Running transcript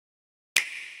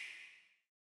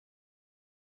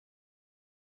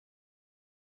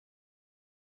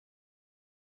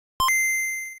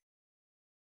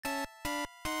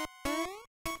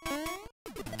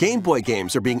Game Boy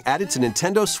games are being added to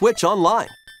Nintendo Switch Online.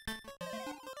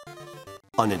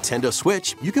 On Nintendo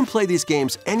Switch, you can play these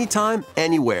games anytime,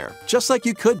 anywhere, just like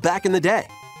you could back in the day.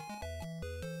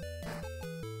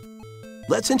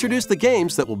 Let's introduce the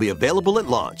games that will be available at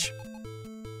launch.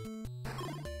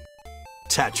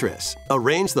 Tetris.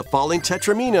 Arrange the falling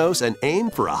tetraminos and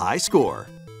aim for a high score.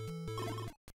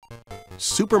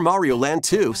 Super Mario Land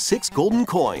 2 6 golden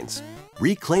coins.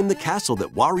 Reclaim the castle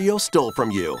that Wario stole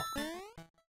from you.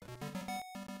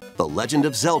 The Legend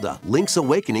of Zelda Link's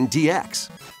Awakening DX.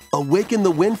 Awaken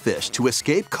the Windfish to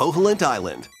escape Koholint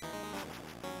Island.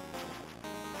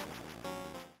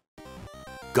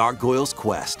 Gargoyle's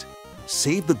Quest.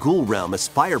 Save the Ghoul Realm as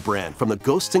Firebrand from the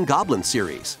Ghosts and Goblins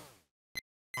series.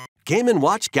 Game &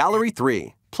 Watch Gallery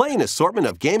 3. Play an assortment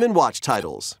of Game & Watch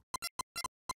titles.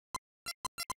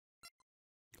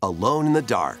 Alone in the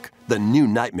Dark, The New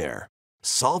Nightmare.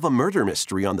 Solve a murder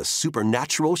mystery on the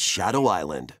supernatural Shadow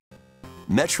Island.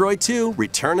 Metroid 2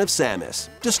 Return of Samus.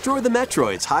 Destroy the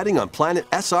Metroids hiding on planet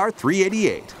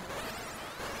SR-388.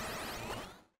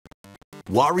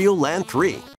 Wario Land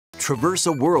 3. Traverse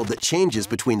a world that changes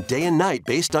between day and night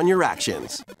based on your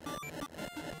actions.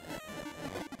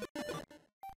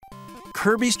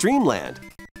 Kirby's Dream Land.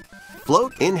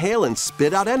 Float, inhale, and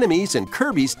spit out enemies in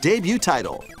Kirby's debut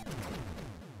title.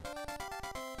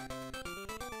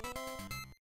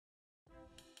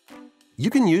 You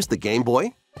can use the Game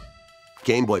Boy,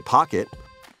 Game Boy Pocket,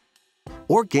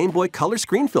 or Game Boy Color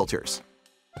screen filters.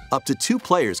 Up to 2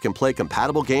 players can play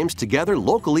compatible games together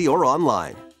locally or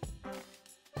online.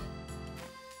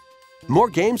 More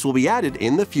games will be added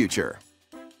in the future.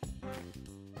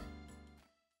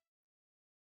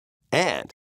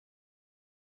 And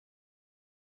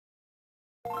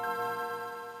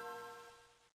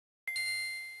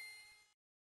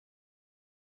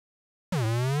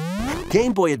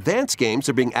Game Boy Advance games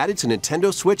are being added to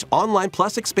Nintendo Switch Online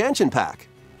Plus Expansion Pack.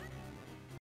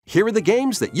 Here are the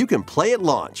games that you can play at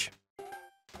launch.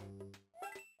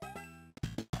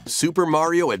 Super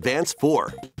Mario Advance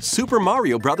 4, Super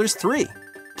Mario Bros. 3.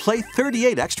 Play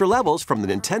 38 extra levels from the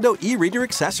Nintendo e-reader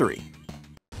accessory.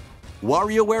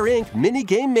 WarioWare Inc. Mini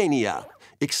Game Mania.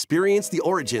 Experience the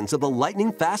origins of the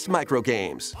lightning-fast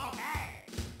microgames.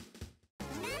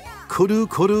 Koru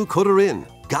Koru Korurin.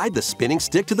 Guide the spinning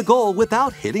stick to the goal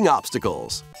without hitting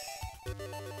obstacles.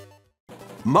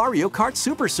 Mario Kart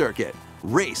Super Circuit.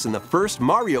 Race in the first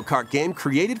Mario Kart game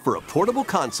created for a portable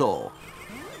console.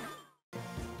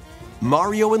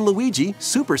 Mario and Luigi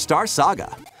Superstar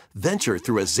Saga. Venture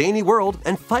through a zany world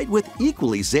and fight with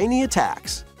equally zany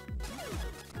attacks.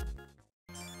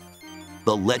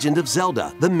 The Legend of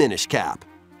Zelda The Minish Cap.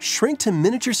 Shrink to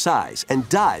miniature size and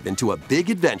dive into a big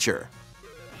adventure.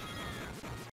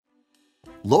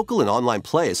 Local and online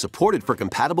play is supported for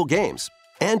compatible games,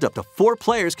 and up to 4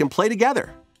 players can play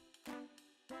together.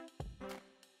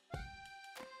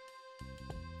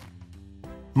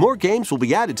 More games will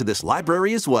be added to this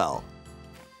library as well.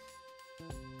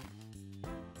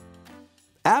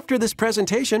 After this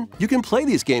presentation, you can play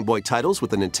these Game Boy titles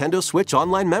with a Nintendo Switch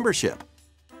Online membership.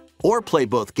 Or play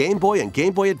both Game Boy and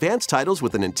Game Boy Advance titles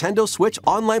with a Nintendo Switch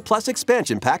Online Plus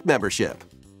Expansion Pack membership.